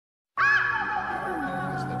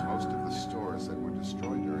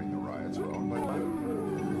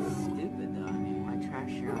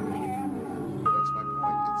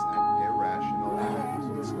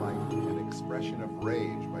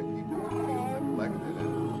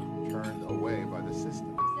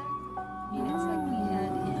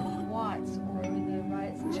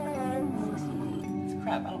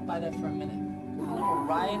that for a minute. A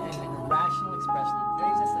riot and an irrational expression of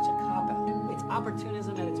rage, that's such a cop-out. It's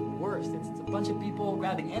opportunism at its worst. It's a bunch of people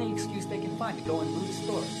grabbing any excuse they can find to go and loot a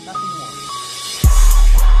store. Nothing more.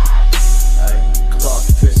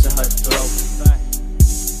 Cloth piercing her throat.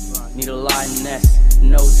 Need a lioness,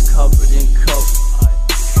 nose covered in coke.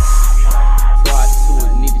 Pride to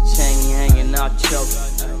it, need a chain hanging out choke.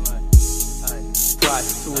 Pride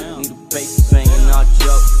to it, need a bass banging out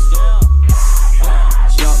joke.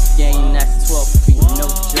 Jump game, that's 12 feet, no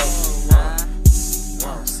joke.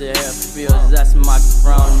 Say how it feels, that's my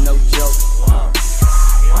crown, no joke.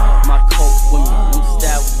 My coat with me, them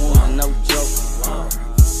stab wounds, no joke.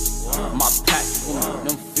 My pack with me,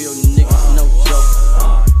 them field niggas, no joke.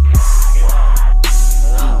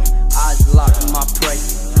 Eyes locked in my prey.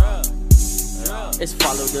 It's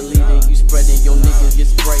follow the leader, you spreading, your niggas get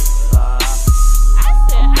sprayed.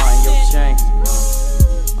 I'm mind your chain.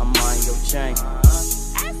 I'm mind your chain.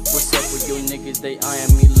 What's up with your niggas? They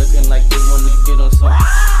eyeing me looking like they wanna get on some.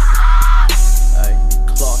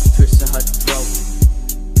 Cloth piercing her throat.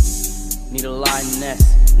 Need a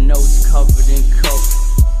lioness, nose covered in coke.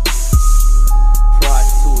 Pride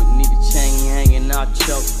to it, need a chain hanging out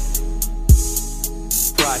choke.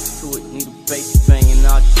 Pride to it, need a bass banging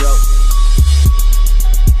out joke.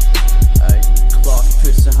 Cloth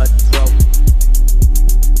piercing her throat.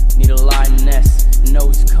 Need a lioness,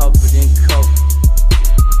 nose covered in coke.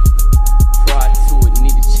 Pride to it,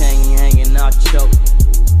 need a chain hanging out choke.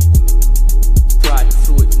 Pride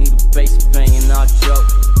to it, need a bass banging out joke.